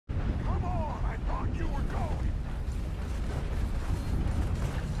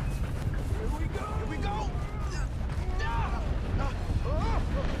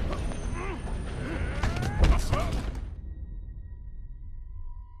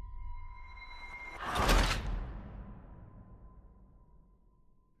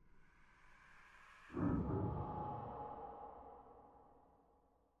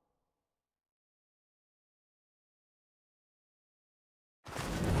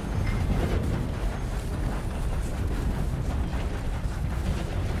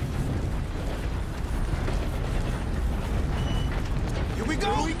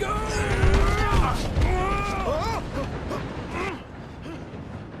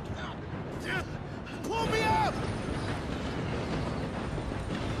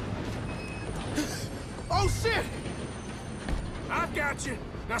Oh, shit! I've got you.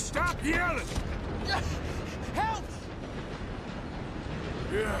 Now stop yelling. Help!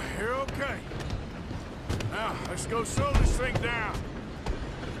 Yeah, you're okay. Now, let's go slow this thing down.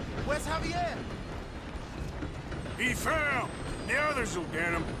 Where's Javier? He fell. The others will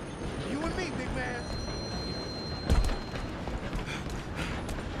get him. You and me, big man.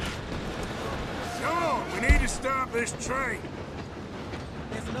 Come on, we need to stop this train.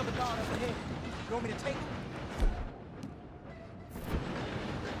 There's another guard up ahead. You want me to take him?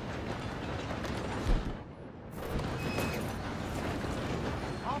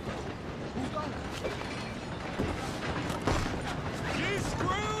 Who's going? You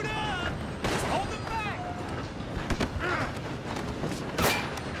screwed up! Hold them back!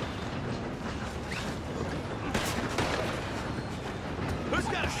 Who's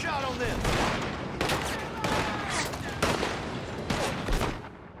got a shot on them?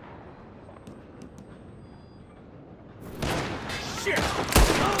 Shit!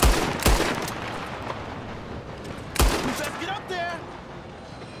 We best get up there!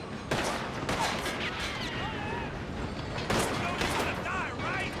 Nobody's gonna die,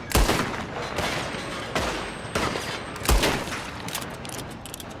 right?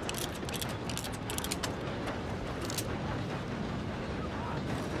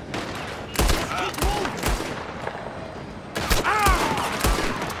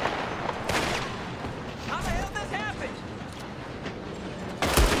 How the hell this happened?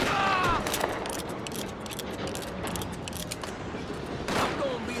 I'm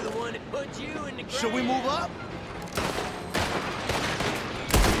gonna be the one that put you in the ground. Should we move up?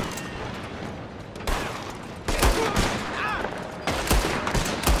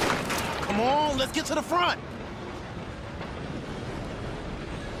 Come on, let's get to the front.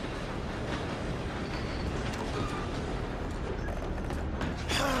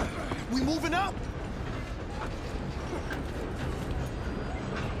 We moving up?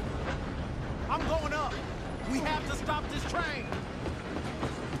 I'm going up. We have to stop this train.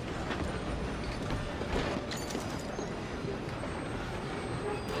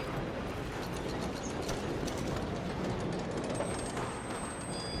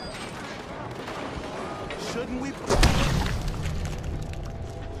 Shouldn't we?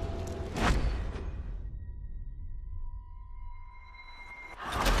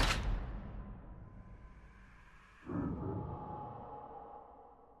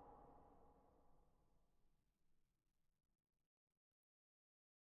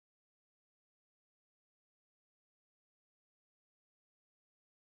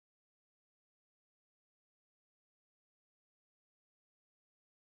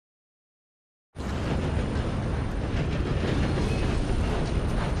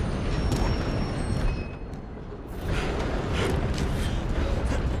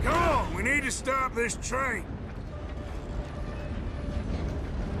 Come on, we need to stop this train.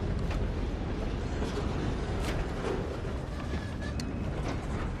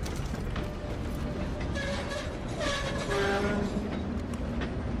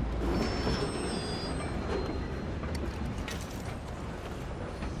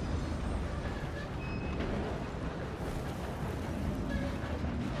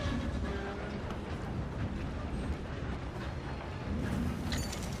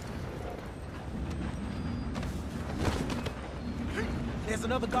 There's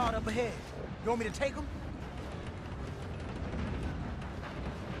another guard up ahead. You want me to take him?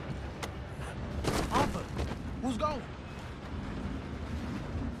 Arthur, who's going?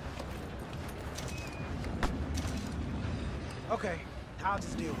 Okay, I'll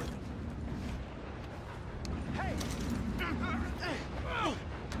just deal with him. Hey!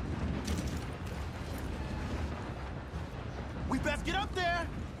 We best get up there!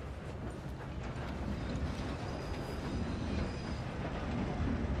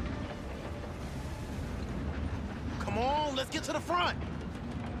 Come on, let's get to the front.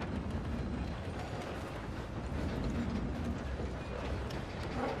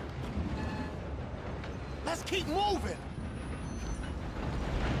 Let's keep moving.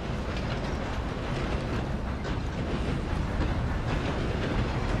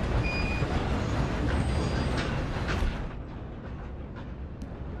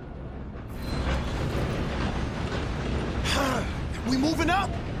 We moving up?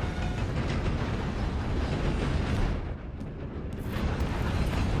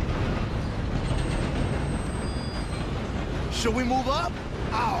 Should we move up?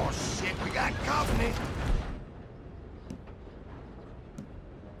 Oh, shit, we got company.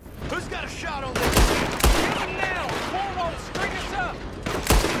 Who's got a shot on this? Get him now! Cornwall, string us up!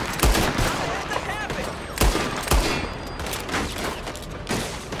 How the hell this happened?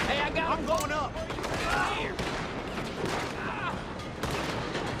 Hey, I got I'm going up.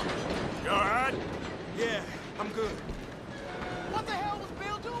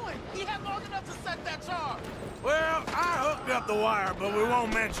 about the wire, but we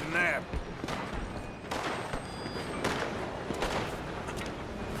won't mention that.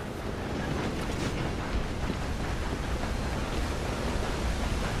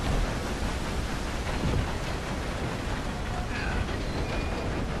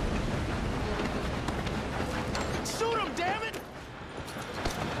 Shoot him, damn it!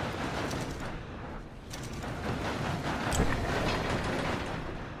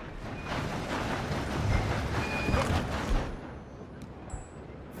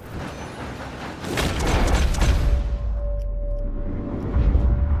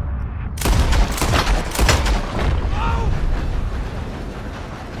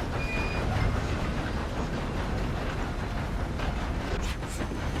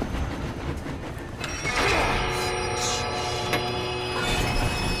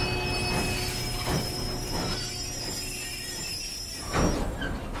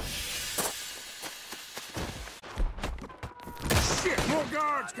 Shit, more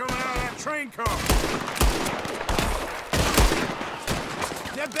guards coming out of that train car.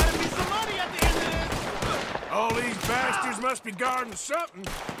 There better be some money at the end of this! All these bastards must be guarding something.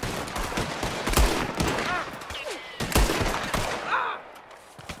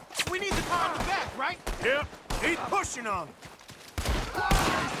 We need the car in the back, right? Yep, he's pushing on them.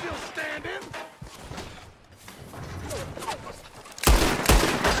 Still standing?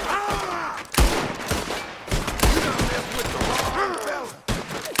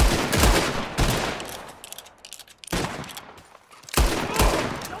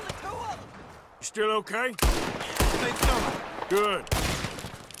 You still okay? Think so. Good.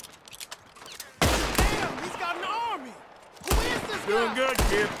 Damn, he's got an army! Who is this Doing guy? good,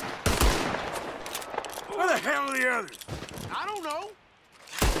 kid. Where the hell are the others? I don't know.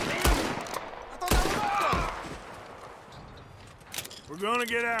 Damn it. I thought that was us. We're gonna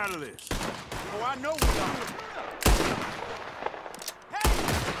get out of this. Oh, I know we are. Hey!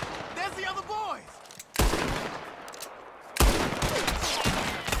 There's the other boys!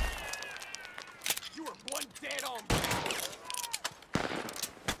 You were one dead on me.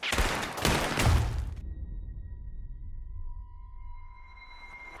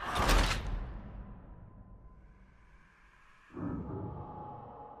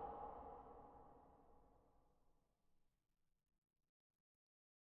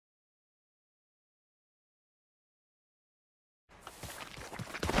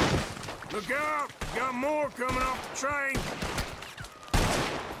 Look out! Got more coming off the train.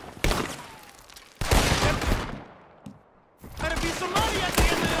 Better be some money at the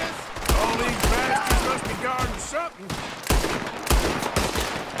end of this! All these bastards must be guarding something.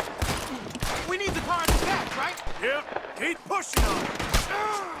 We need the car in the back, right? Yep, keep pushing on them.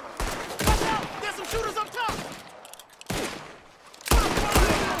 Watch out! There's some shooters up top! Put a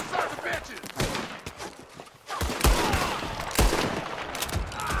fire on those sons of bitches!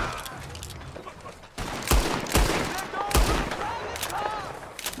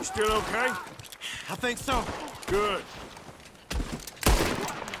 You still okay? I think so. Good.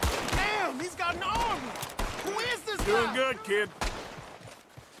 Damn, he's got an army! Who is this guy? Doing good, kid.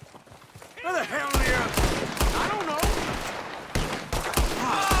 Where the hell are the others? I don't know.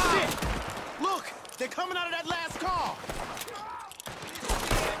 Ah, shit! Look, they're coming out of that last car.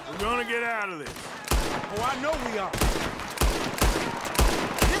 We're gonna get out of this. Oh, I know we are.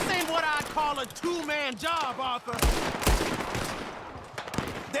 This ain't what I'd call a two-man job, Arthur.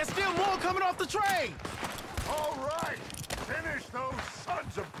 There's still more coming off the train. All right, finish those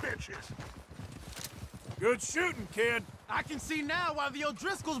sons of bitches. Good shooting, kid. I can see now why the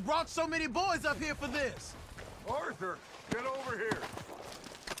O'Driscolls brought so many boys up here for this. Arthur, get over here.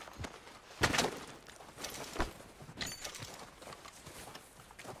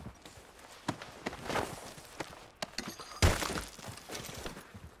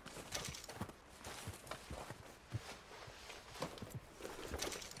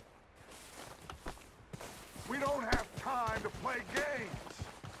 We don't have time to play games.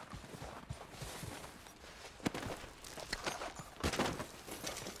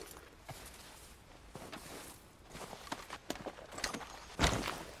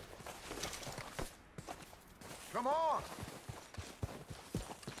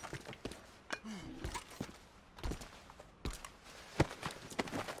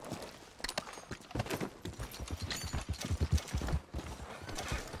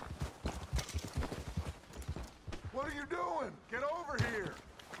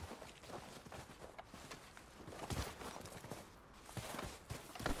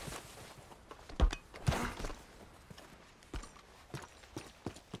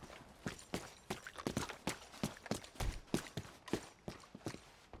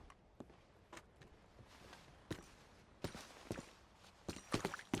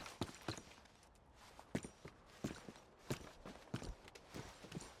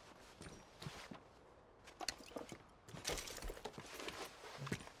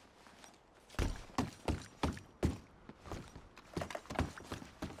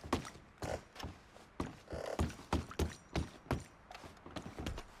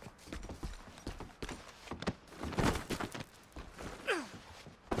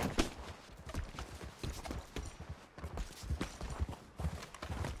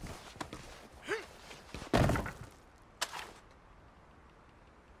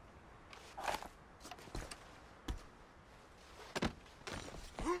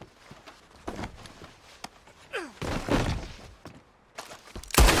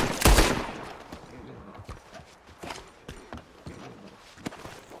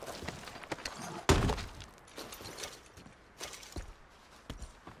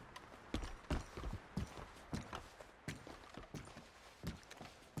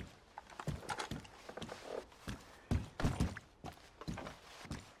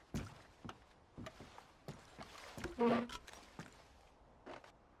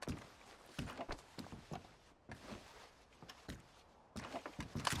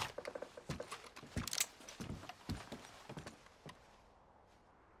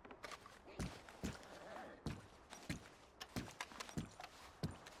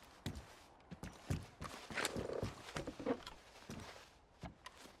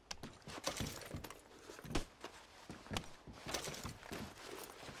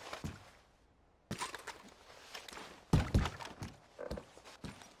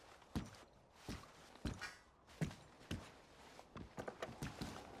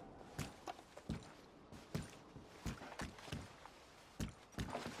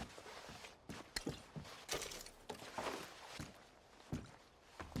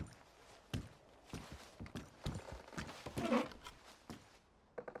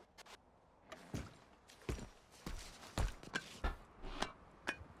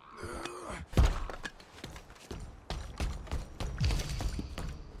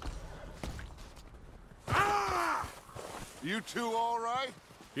 You two all right?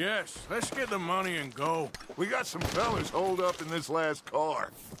 Yes, let's get the money and go. We got some fellas holed up in this last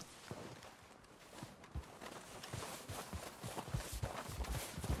car.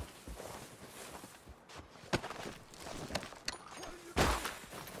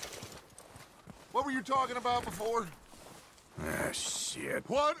 What were you talking about before? Ah, shit.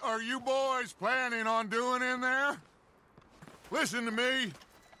 What are you boys planning on doing in there? Listen to me.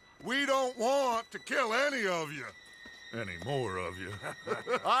 We don't want to kill any of you. Any more of you.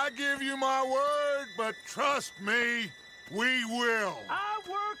 I give you my word, but trust me, we will. I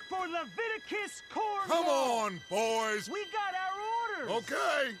work for Leviticus Cornwall. Come on, boys. We got our orders.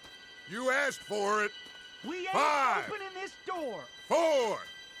 Okay. You asked for it. We ain't 5, opening this door. 4,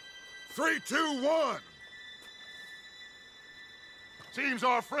 3, 2, 1. Seems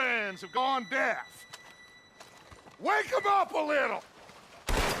our friends have gone deaf. Wake them up a little.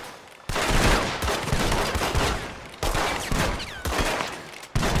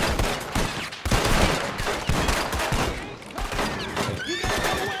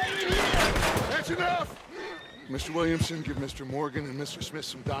 That's enough! Mr. Williamson, give Mr. Morgan and Mr. Smith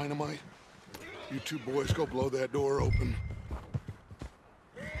some dynamite. You two boys go blow that door open.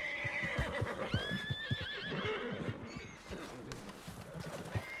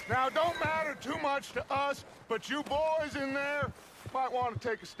 Now, don't matter too much to us, but you boys in there might want to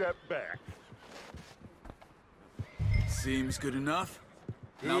take a step back. Seems good enough.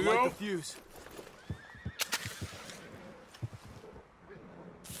 Here Now you light go. the fuse.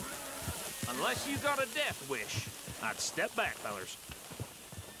 Unless you got a death wish, I'd step back, fellers.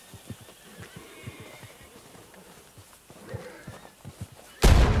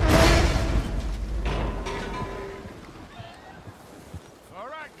 All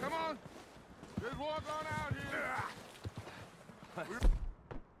right, come on. Just walk on out here.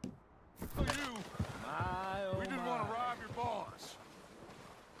 We didn't want to rob your boss.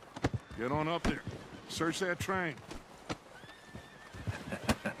 Get on up there. Search that train.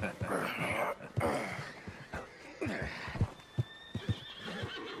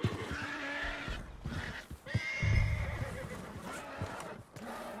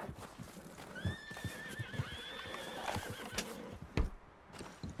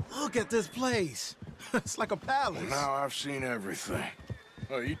 Look at this place. It's like a palace. Now I've seen everything.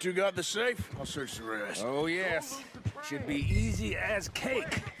 Oh, you two got the safe? I'll search the rest. Oh, yes. Should be easy as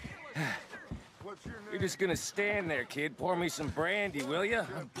cake. What's your You're name? just gonna stand there, kid. Pour me some brandy, will ya?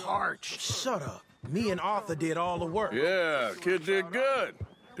 I'm parched. Shut up. Me and Arthur did all the work. Yeah, kid did good.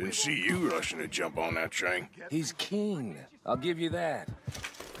 Didn't see you rushing to jump on that train. He's keen. I'll give you that.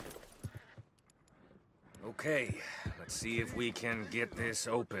 Okay, let's see if we can get this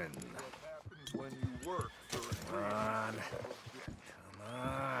open. When you work for Come on. Come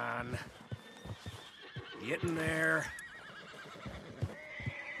on. Get in there.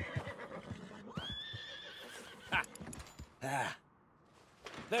 Ha! Ah.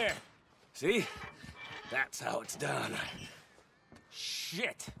 There. See? That's how it's done.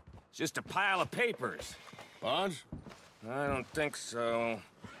 Shit. It's just a pile of papers. Bonds? I don't think so.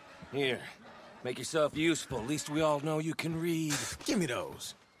 Here. Make yourself useful. At least we all know you can read. Give me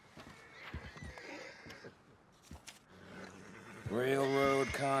those.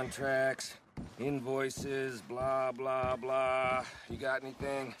 Railroad contracts, invoices, blah, blah, blah. You got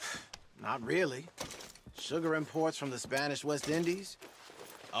anything? Not really. Sugar imports from the Spanish West Indies.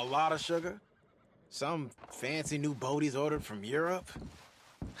 A lot of sugar. Some fancy new boat he's ordered from Europe.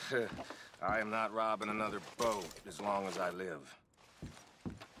 I am not robbing another boat as long as I live.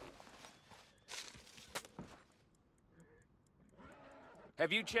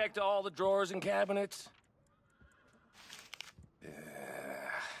 Have you checked all the drawers and cabinets?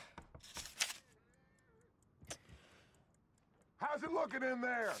 How's it looking in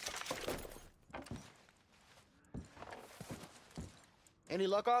there? Any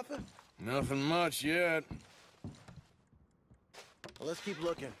luck, Arthur? Nothing much yet. Well, let's keep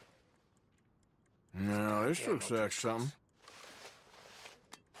looking. No, this looks like something.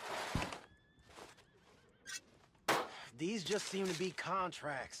 These just seem to be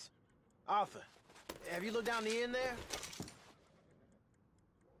contracts. Arthur, have you looked down the end there?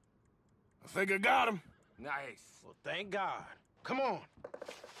 I think I got him. Nice. Well, thank God. Come on.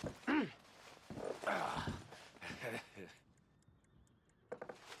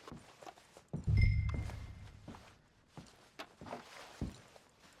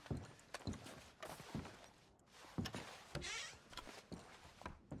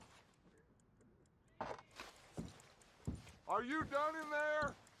 Are you done in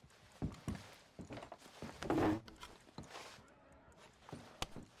there?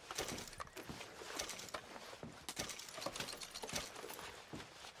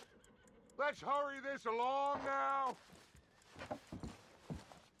 Let's hurry this along now.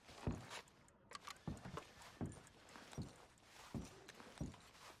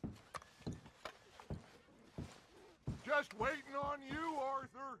 Just waiting on you,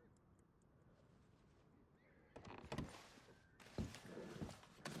 Arthur.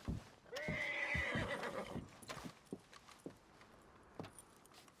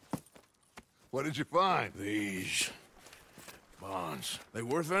 What did you find? These bonds. They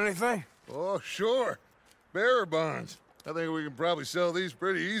worth anything? Oh, sure. Bearer bonds. I think we can probably sell these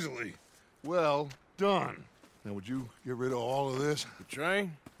pretty easily. Well done. Now, would you get rid of all of this? The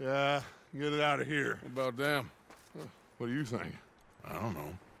train? Yeah, get it out of here. What about them? What do you think? I don't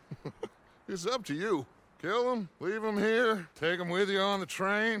know. It's up to you. Kill them, leave them here, take them with you on the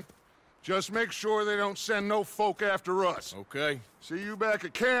train. Just make sure they don't send no folk after us. Okay. See you back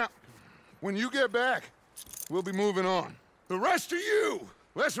at camp. When you get back, we'll be moving on. The rest of you,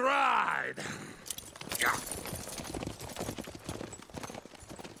 let's ride! Yeah.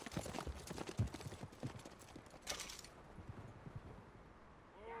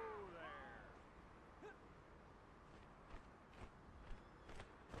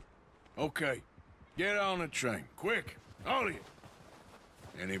 Okay. Get on the train. Quick. All of you.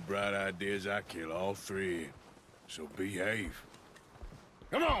 Any bright ideas, I kill all three of you. So behave.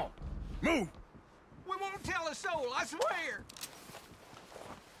 Come on! Move! We won't tell a soul, I swear!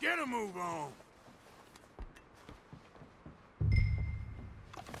 Get a move on!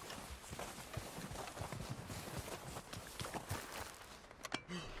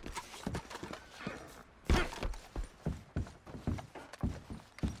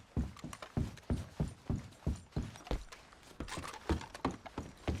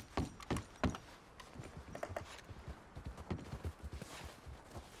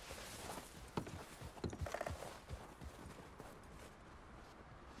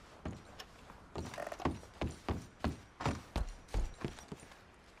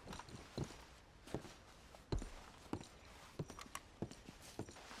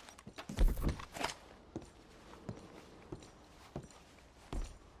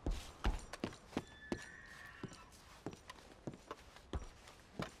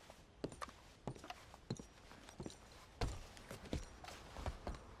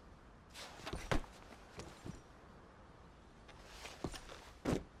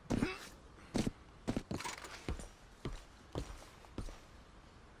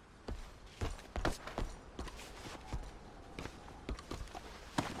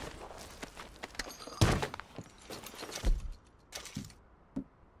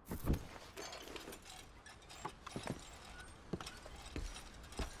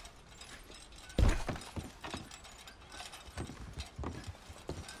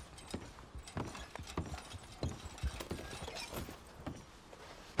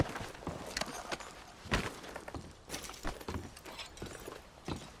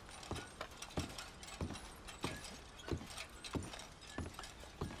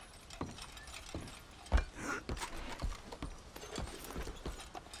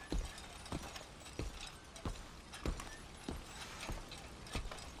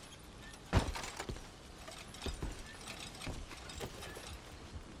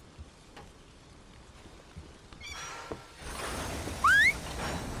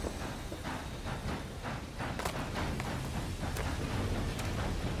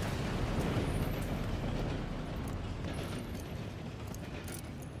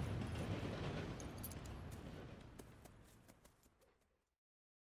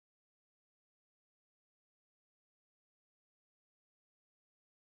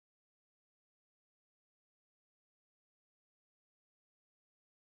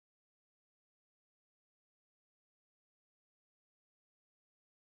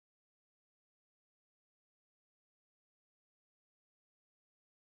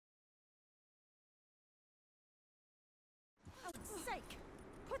 sake!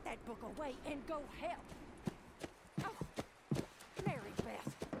 Put that book away and go help. Oh, Mary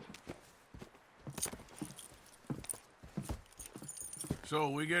Beth. So,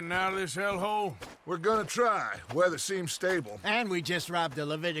 we getting out of this hellhole? We're gonna try. Weather seems stable. And we just robbed a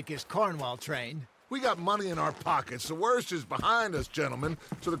Leviticus Cornwall train. We got money in our pockets. The worst is behind us, gentlemen.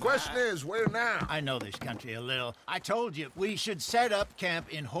 So the question is, where now? I know this country a little. I told you, we should set up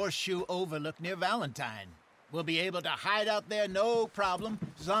camp in Horseshoe Overlook near Valentine. We'll be able to hide out there, no problem,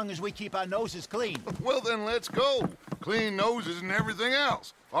 as long as we keep our noses clean. Well, then let's go. Clean noses and everything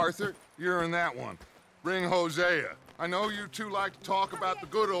else. Arthur, you're in that one. Bring Hosea. I know you two like to talk about the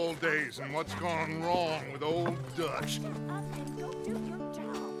good old days and what's gone wrong with old Dutch. Get up and go do your job.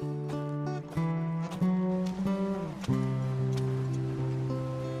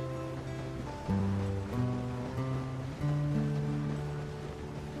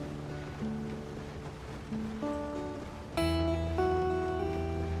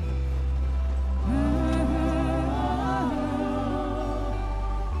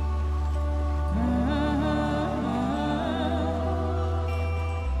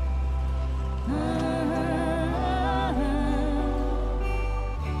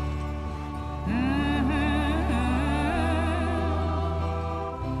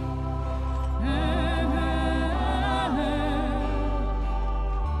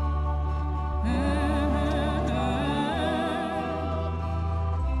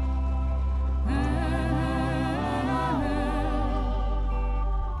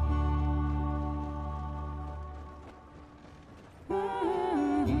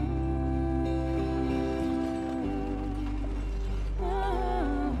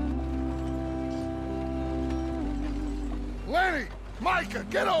 Lenny! Micah,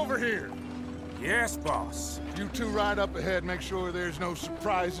 get over here! Yes, boss. You two ride up ahead, make sure there's no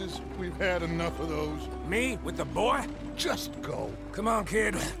surprises. We've had enough of those. Me with the boy? Just go. Come on,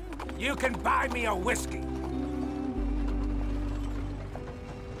 kid. You can buy me a whiskey.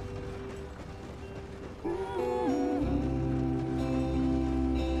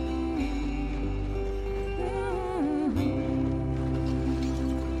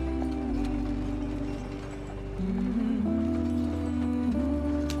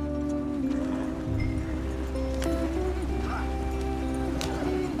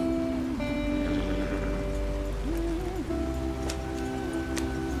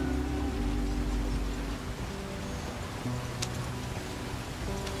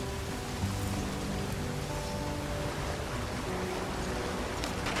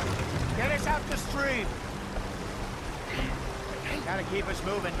 Get us out the stream. Gotta keep us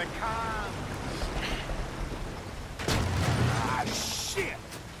moving, but calm. Ah, shit!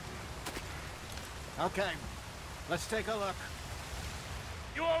 Okay, let's take a look.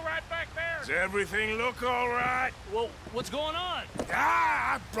 You all right back there? Does everything look all right? Well, what's going on?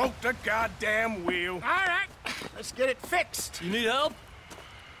 Ah, I broke the goddamn wheel. All right, let's get it fixed. You need help?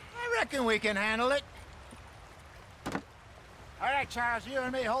 I reckon we can handle it. All right, Charles, you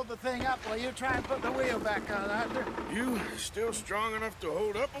and me hold the thing up while you try and put the wheel back on, Arthur. You still strong enough to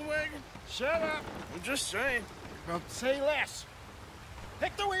hold up a wagon? Shut up. I'm just saying. Don't say less.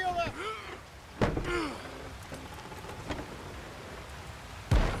 Pick the wheel up.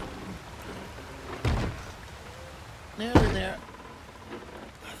 Nearly there.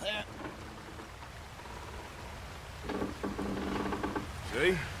 There.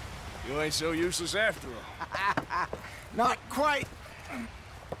 See? You ain't so useless after all. Not quite.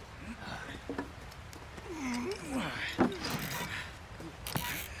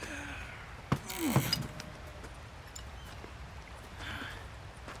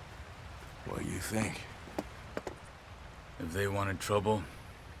 What do you think? If they wanted trouble,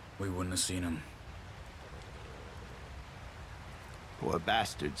 we wouldn't have seen them. Poor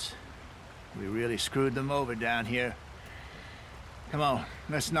bastards. We really screwed them over down here. Come on,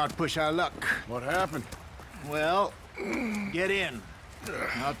 let's not push our luck. What happened? Well, get in.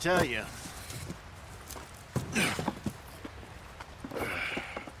 I'll tell you.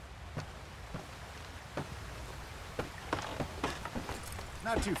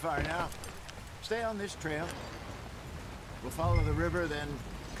 Not too far now. Stay on this trail. We'll follow the river, then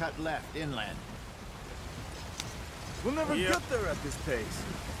cut left inland. We'll never get there at this pace.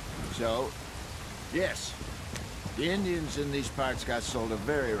 So, yes, the Indians in these parts got sold a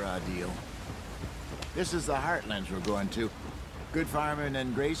very raw deal. This is the heartlands we're going to. Good farming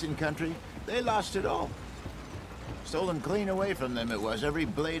and grazing country, they lost it all. Stolen clean away from them it was, every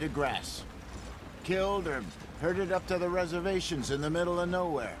blade of grass. Killed or herded up to the reservations in the middle of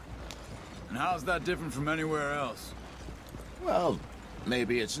nowhere. And how's that different from anywhere else? Well,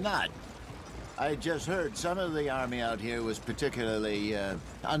 maybe it's not. I just heard some of the army out here was particularly,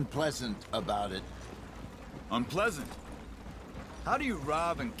 unpleasant about it. Unpleasant? How do you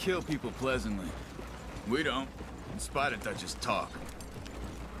rob and kill people pleasantly? We don't, in spite of Dutch's talk.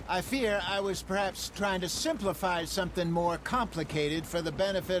 I fear I was perhaps trying to simplify something more complicated for the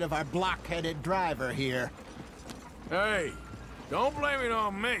benefit of our block-headed driver here. Hey, don't blame it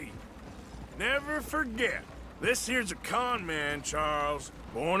on me. Never forget, this here's a con man, Charles,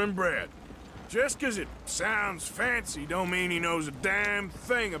 born and bred. Just 'cause it sounds fancy don't mean he knows a damn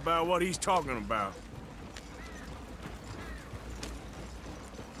thing about what he's talking about.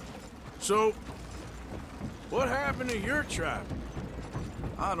 So, what happened to your tribe?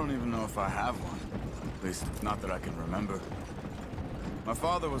 I don't even know if I have one. At least, not that I can remember. My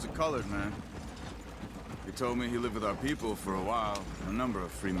father was a colored man. He told me he lived with our people for a while. A number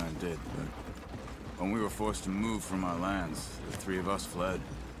of free men did, but when we were forced to move from our lands, the three of us fled.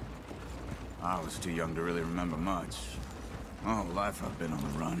 I was too young to really remember much. My whole life I've been on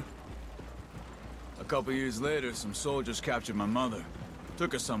the run. A couple years later, some soldiers captured my mother.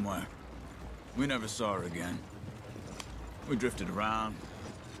 Took her somewhere. We never saw her again. We drifted around.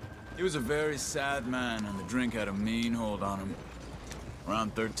 He was a very sad man, and the drink had a mean hold on him.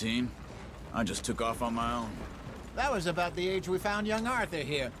 Around 13, I just took off on my own. That was about the age we found young Arthur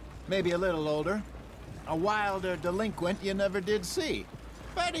here. Maybe a little older. A wilder delinquent you never did see.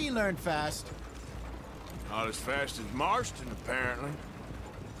 But he learned fast. Not as fast as Marston, apparently.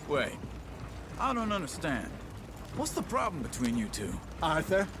 Wait, I don't understand. What's the problem between you two?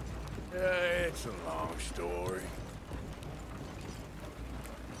 Arthur? It's a long story.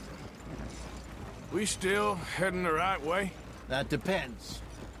 We still heading the right way? That depends.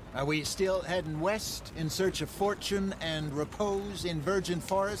 Are we still heading west in search of fortune and repose in virgin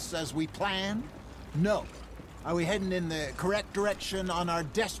forests as we planned? No. Are we heading in the correct direction on our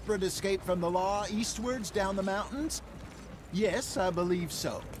desperate escape from the law eastwards down the mountains? Yes, I believe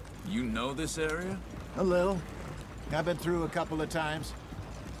so. You know this area? A little. I've been through a couple of times.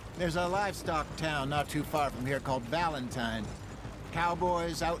 There's a livestock town not too far from here called Valentine.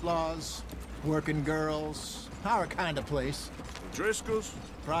 Cowboys, outlaws, working girls, our kind of place. Driscolls?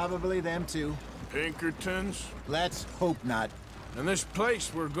 Probably them too. Pinkertons? Let's hope not. And this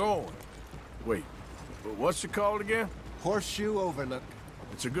place we're going. Wait, but what's it called again? Horseshoe Overlook.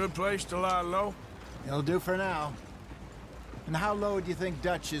 It's a good place to lie low? It'll do for now. And how low do you think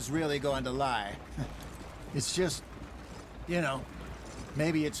Dutch is really going to lie? It's just, you know,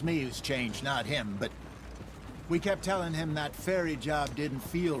 maybe it's me who's changed, not him, but we kept telling him that ferry job didn't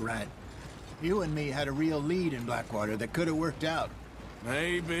feel right. You and me had a real lead in Blackwater that could have worked out.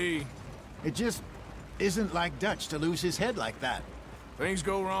 Maybe. It just isn't like Dutch to lose his head like that. Things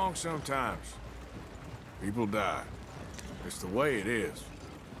go wrong sometimes. People die. It's the way it is.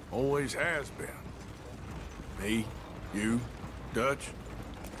 Always has been. Me, you, Dutch.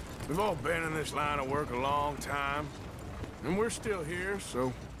 We've all been in this line of work a long time. And we're still here,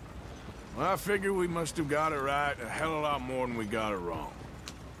 so... Well, I figure we must have got it right a hell of a lot more than we got it wrong.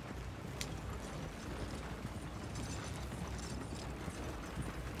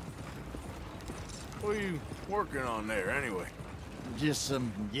 What are you working on there, anyway? Just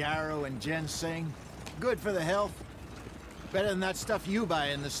some yarrow and ginseng. Good for the health. Better than that stuff you buy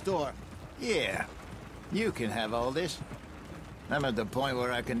in the store. Yeah, you can have all this. I'm at the point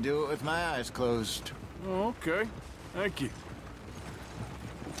where I can do it with my eyes closed. Oh, okay. Thank you.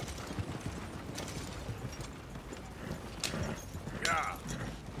 Yeah.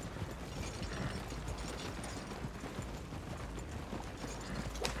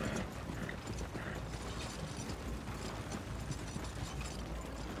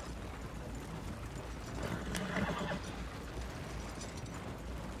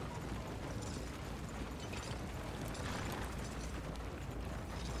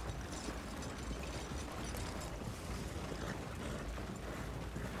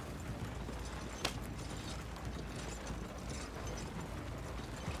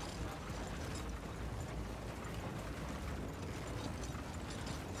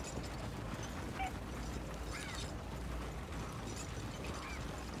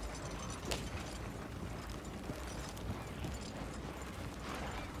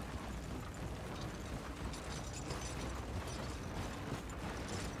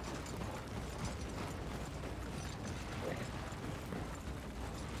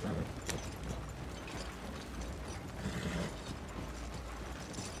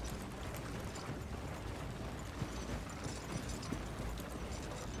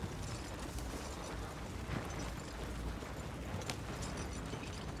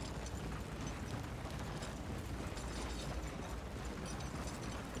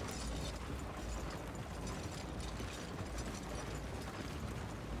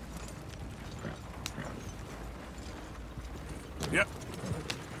 Yep.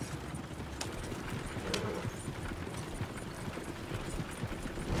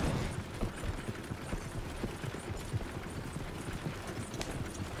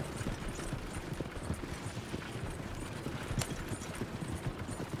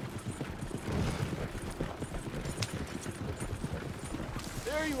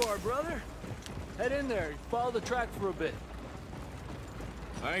 There you are, brother. Head in there. Follow the track for a bit.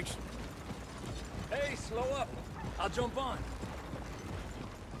 Thanks. Hey, slow up. I'll jump on.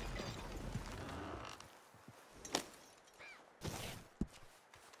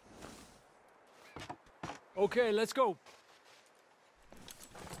 Okay, let's go.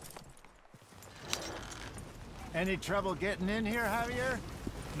 Any trouble getting in here, Javier?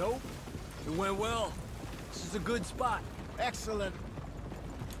 Nope. It went well. This is a good spot. Excellent.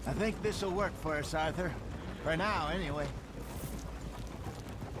 I think this'll work for us, Arthur. For now, anyway.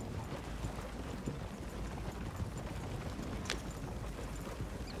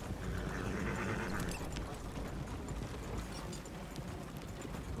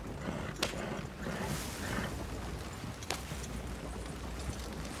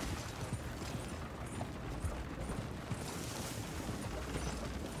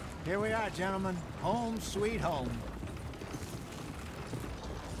 Here we are, gentlemen. Home sweet home.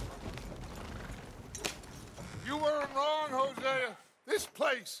 You weren't wrong, Hosea. This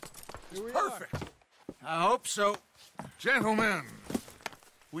place is perfect. I hope so. Gentlemen,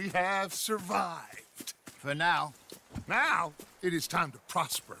 we have survived. For now. Now, it is time to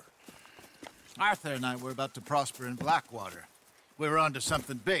prosper. Arthur and I were about to prosper in Blackwater. We were on to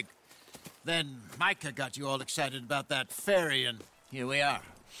something big. Then Micah got you all excited about that ferry, and here we are.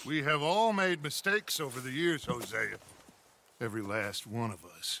 We have all made mistakes over the years, Hosea. Every last one of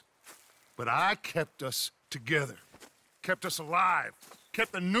us. But I kept us together. Kept us alive.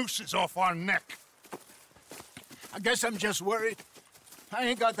 Kept the nooses off our neck. I guess I'm just worried. I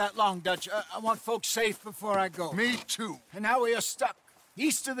ain't got that long, Dutch. I want folks safe before I go. Me too. And now we are stuck.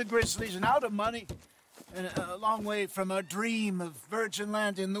 East of the Grizzlies and out of money. And a long way from our dream of virgin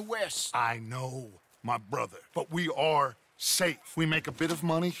land in the west. I know, my brother. But we are safe. We make a bit of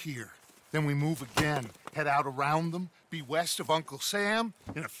money here. Then we move again. Head out around them. Be west of Uncle Sam.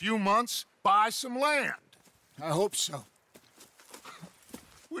 In a few months, buy some land. I hope so.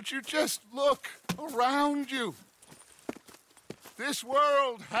 Would you just look around you? This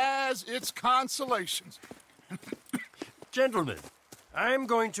world has its consolations. Gentlemen, I'm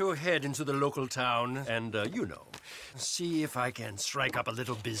going to head into the local town and, see if I can strike up a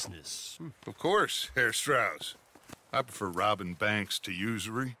little business. Of course, Herr Strauss. I prefer robbing banks to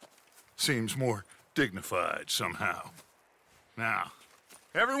usury. Seems more dignified somehow. Now,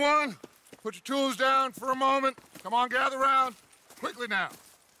 everyone, put your tools down for a moment. Come on, gather round. Quickly now.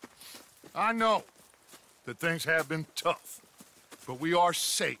 I know that things have been tough, but we are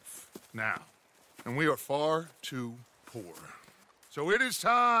safe now, and we are far too poor. So it is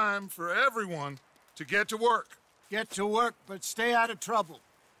time for everyone to get to work. Get to work, but stay out of trouble.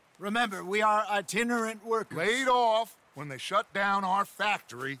 Remember, we are itinerant workers. Laid off when they shut down our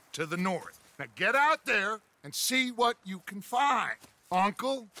factory to the north. Now get out there and see what you can find.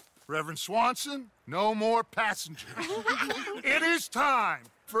 Uncle, Reverend Swanson, no more passengers. It is time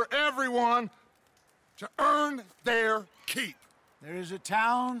for everyone to earn their keep. There is a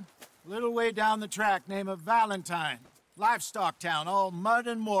town a little way down the track named Valentine. Livestock town, all mud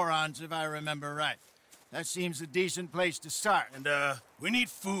and morons, if I remember right. That seems a decent place to start. And, we need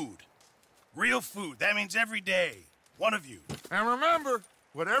food. Real food. That means every day. One of you. And remember,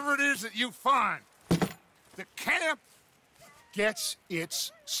 whatever it is that you find, the camp gets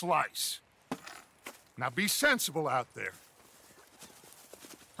its slice. Now be sensible out there.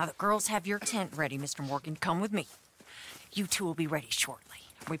 Now, the girls have your tent ready, Mr. Morgan. Come with me. You two will be ready shortly.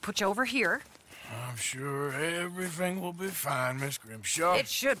 We put you over here. I'm sure everything will be fine, Miss Grimshaw. It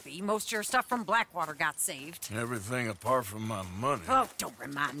should be. Most of your stuff from Blackwater got saved. Everything apart from my money. Oh, don't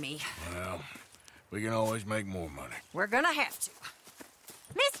remind me. Well, we can always make more money. We're gonna have to.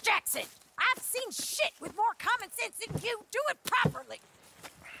 Miss Jackson, I've seen shit with more common sense than you. Do it properly.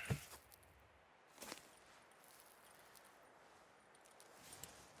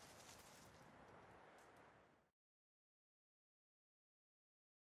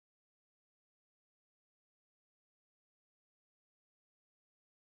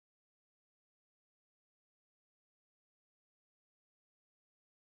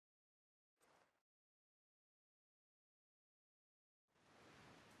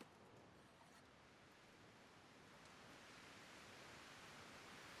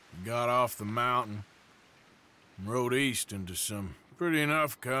 Got off the mountain and rode east into some pretty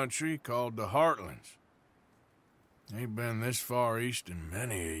enough country called the Heartlands. Ain't been this far east in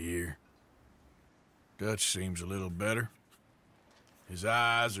many a year. Dutch seems a little better. His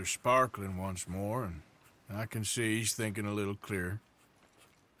eyes are sparkling once more, and I can see he's thinking a little clearer.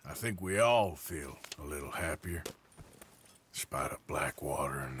 I think we all feel a little happier, despite of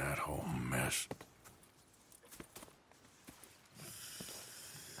Blackwater and that whole mess.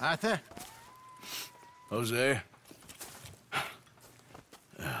 Arthur? Hosea?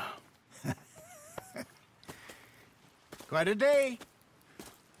 Quite a day.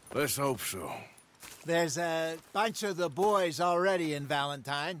 Let's hope so. There's a bunch of the boys already in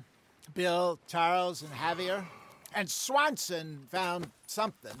Valentine. Bill, Charles, and Javier. And Swanson found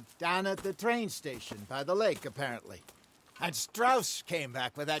something down at the train station by the lake, apparently. And Strauss came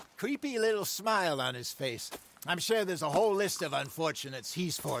back with that creepy little smile on his face. I'm sure there's a whole list of unfortunates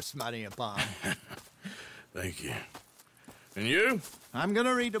he's forced money upon. Thank you. And you? I'm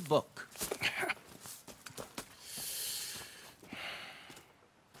gonna read a book.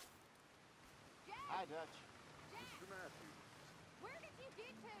 Hi, Dutch. Where did you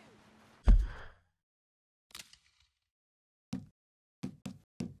get to?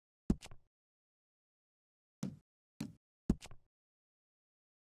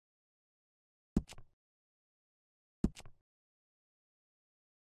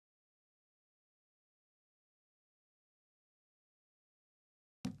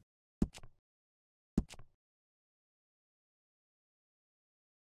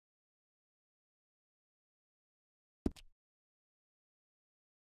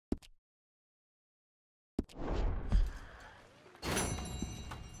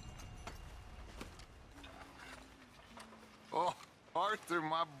 Oh, Arthur,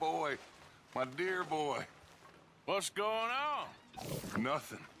 my boy. My dear boy. What's going on?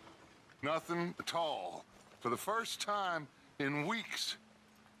 Nothing. Nothing at all. For the first time in weeks,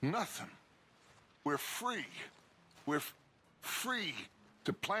 nothing. We're free. We're free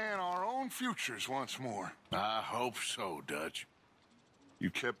to plan our own futures once more. I hope so, Dutch. You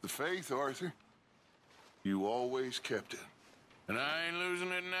kept the faith, Arthur. You always kept it. And I ain't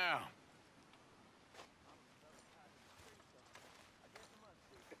losing it now.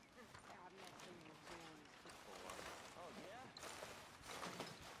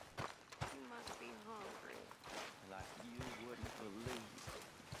 You must be hungry. Like you wouldn't believe.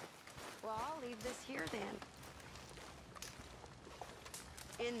 Well, I'll leave this here then.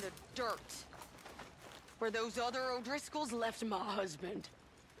 In the dirt. Where those other O'Driscolls left my husband.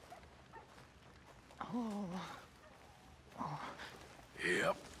 Oh.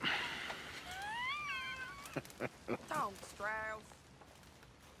 Yep. Don't, Strauss.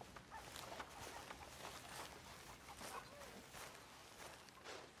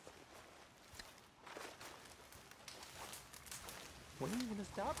 When are you gonna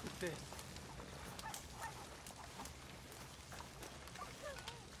stop with this?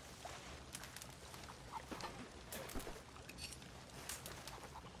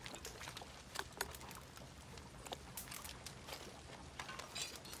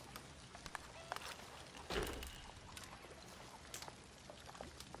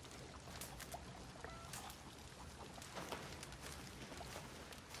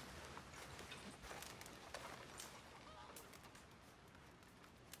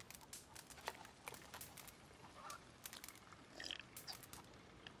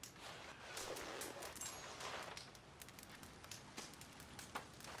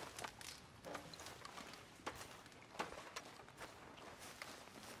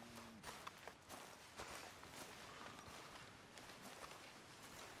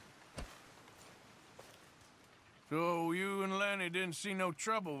 So you and Lenny didn't see no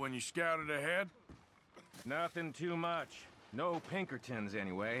trouble when you scouted ahead? Nothing too much. No Pinkertons,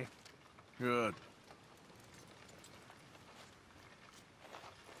 anyway. Good.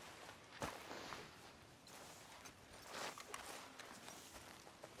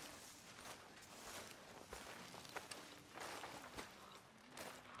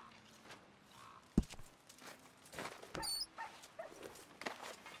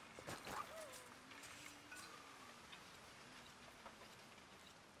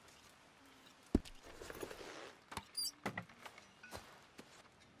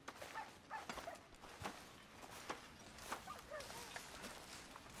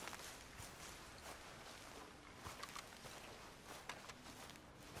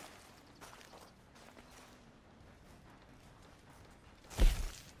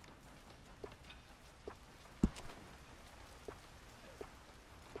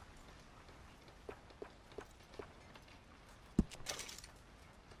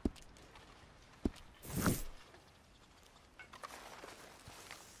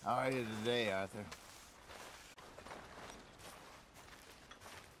 How are you today, Arthur?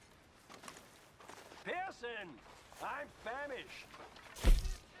 listen. I'm famished.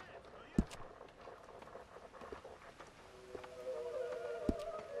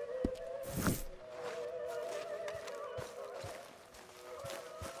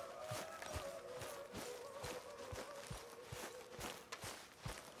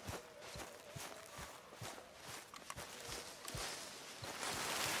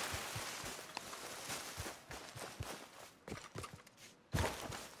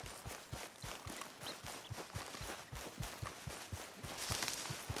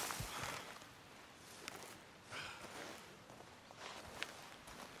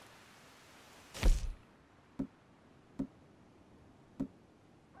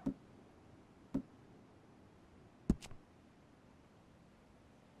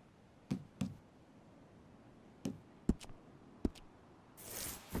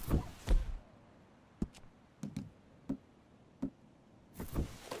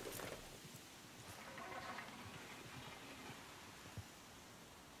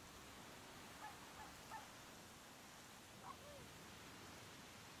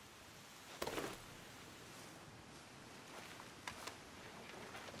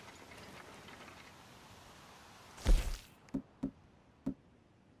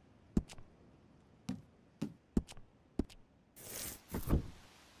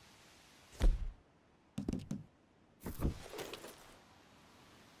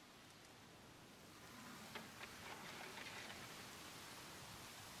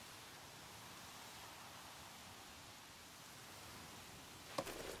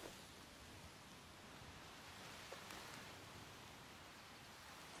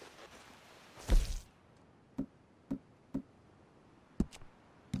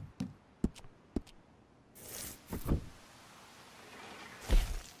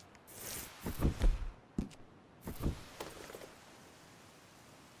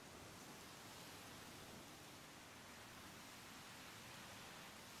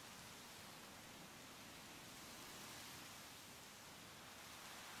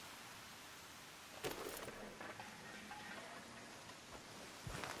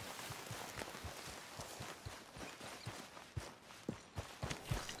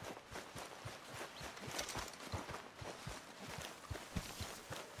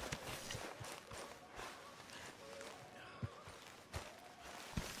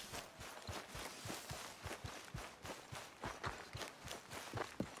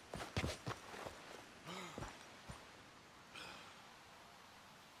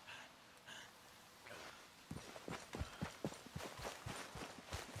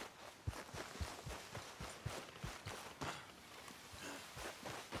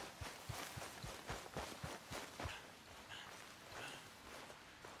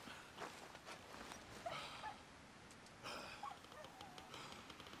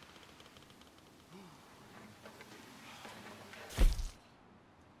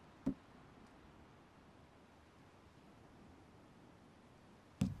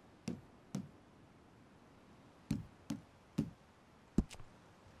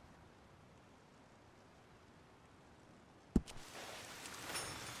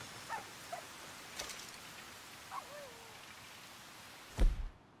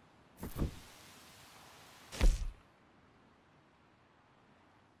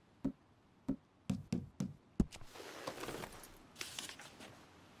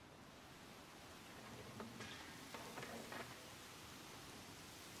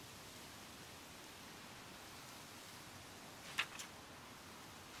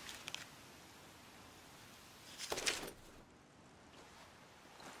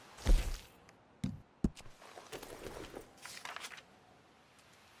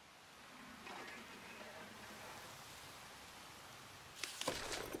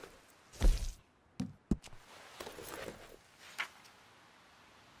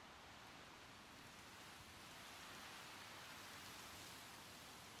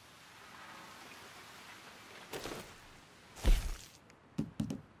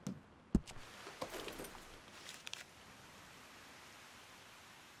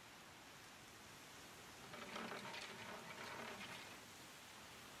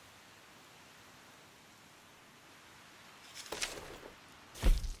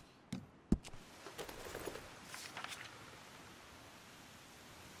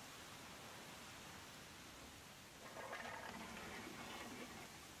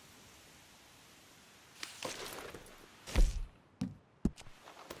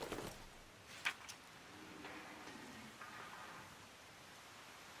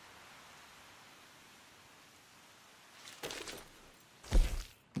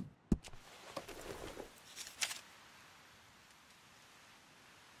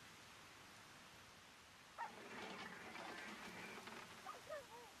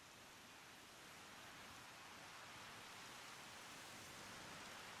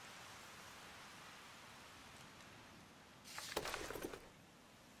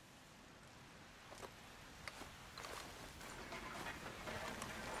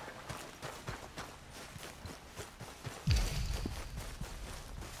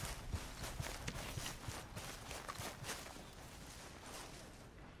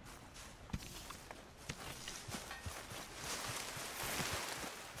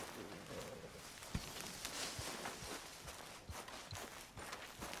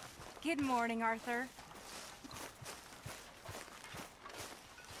 Good morning, Arthur.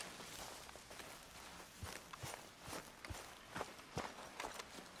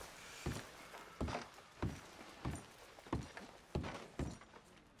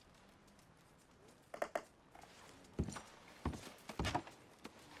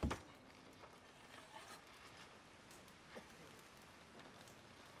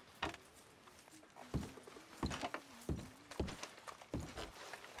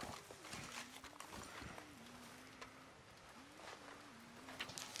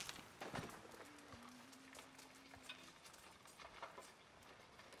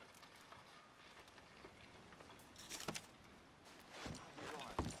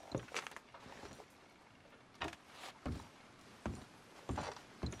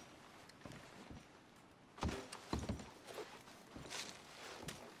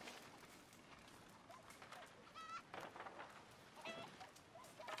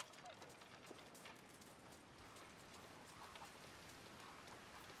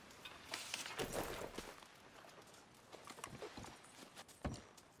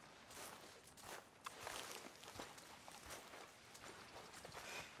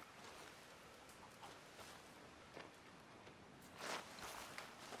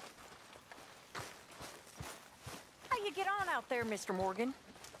 How you get on out there, Mr. Morgan?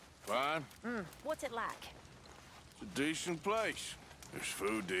 Fine. What's it like? It's a decent place. There's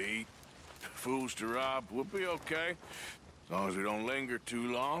food to eat, fools to rob. We'll be okay. As long as we don't linger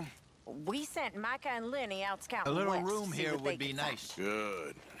too long. We sent Micah and Lenny out scouting A little west to room see here what they would be could find. nice.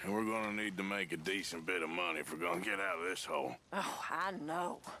 Good. And we're gonna need to make a decent bit of money if we're gonna get out of this hole. Oh, I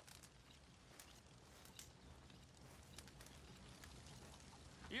know.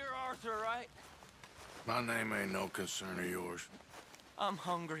 You're Arthur, right? My name ain't no concern of yours. I'm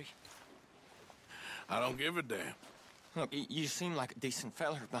hungry. I don't give a damn. Look, you seem like a decent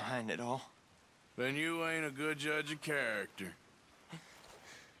feller behind it all. Then you ain't a good judge of character.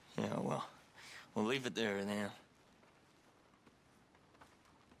 Yeah, well, we'll leave it there then.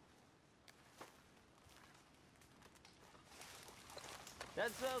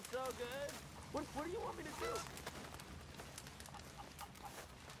 That sounds so good. What do you want me to do?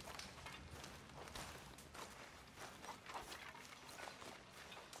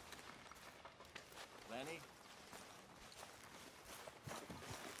 Lenny?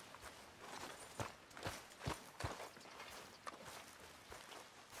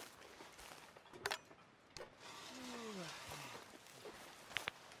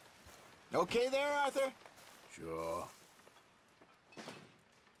 Okay there, Arthur? Sure.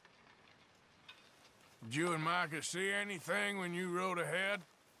 Did you and Micah see anything when you rode ahead?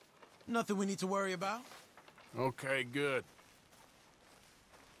 Nothing we need to worry about. Okay, good.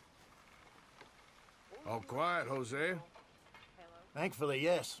 All quiet, Hosea? Thankfully,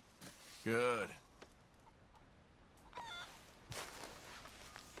 yes. Good.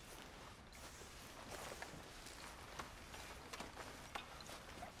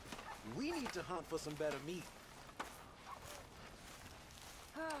 We need to hunt for some better meat.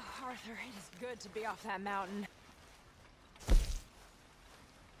 Oh, Arthur, it is good to be off that mountain.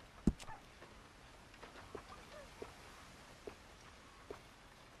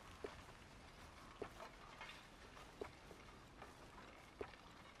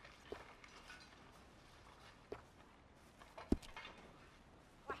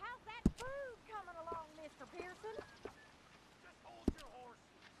 Well, how's that food coming along, Mr. Pearson? Just hold your horses.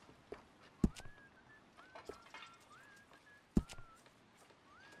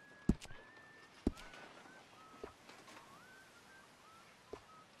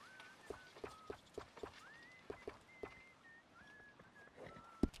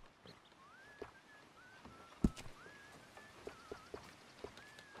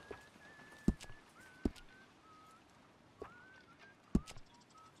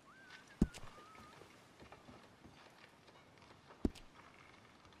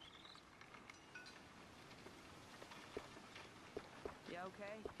 You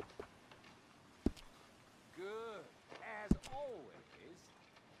okay? Good, as always.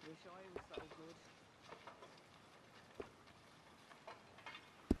 You sure he was so good?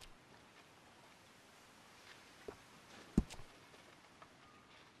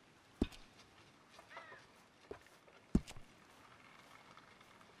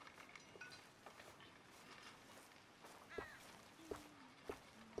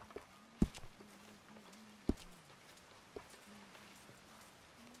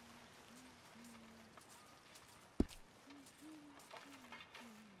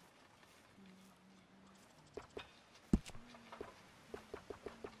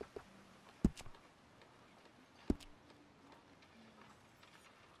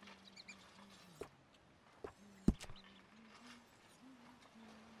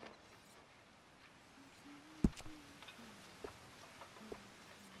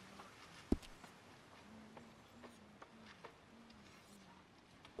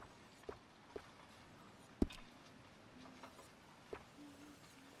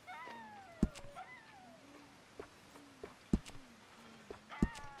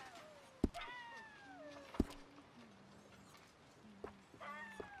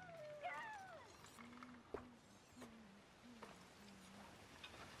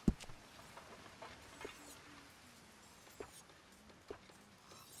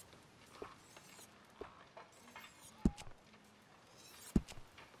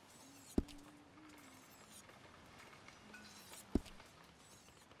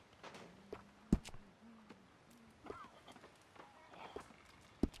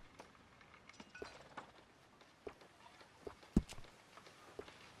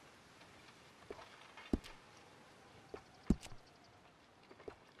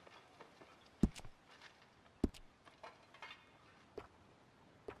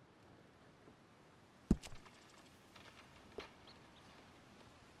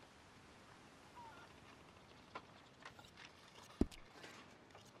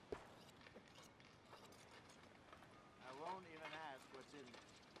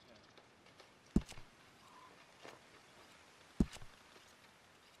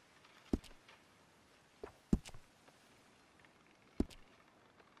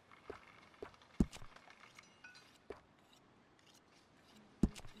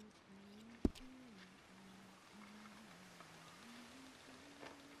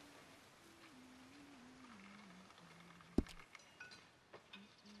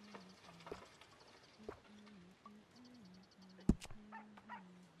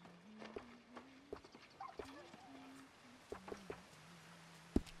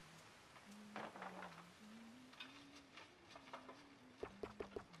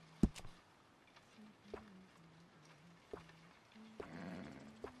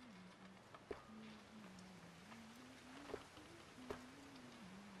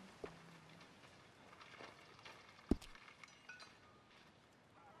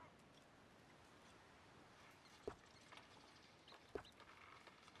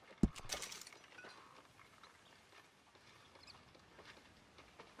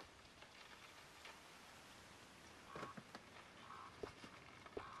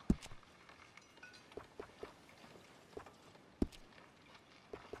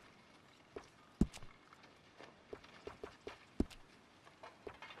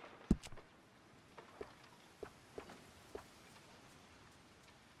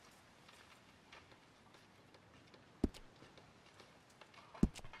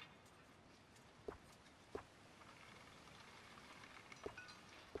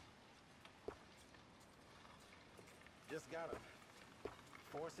 Just gotta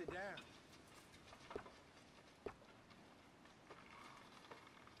force it down.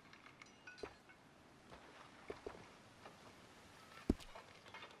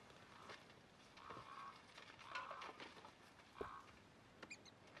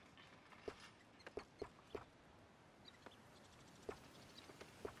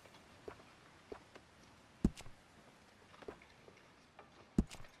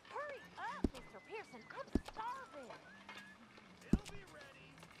 Hurry up, Mr. Pearson. I'm starving. It'll be ready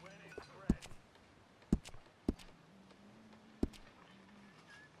when it's ready.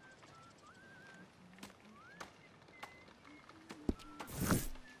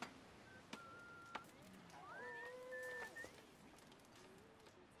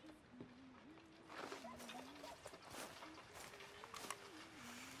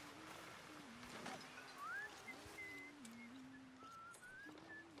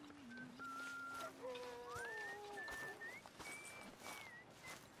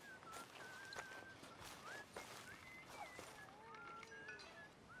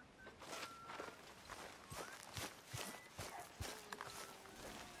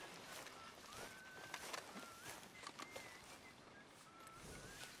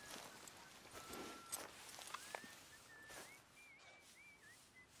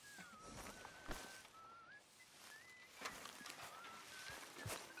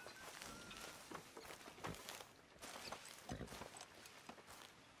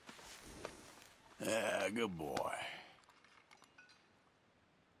 Yeah, good boy.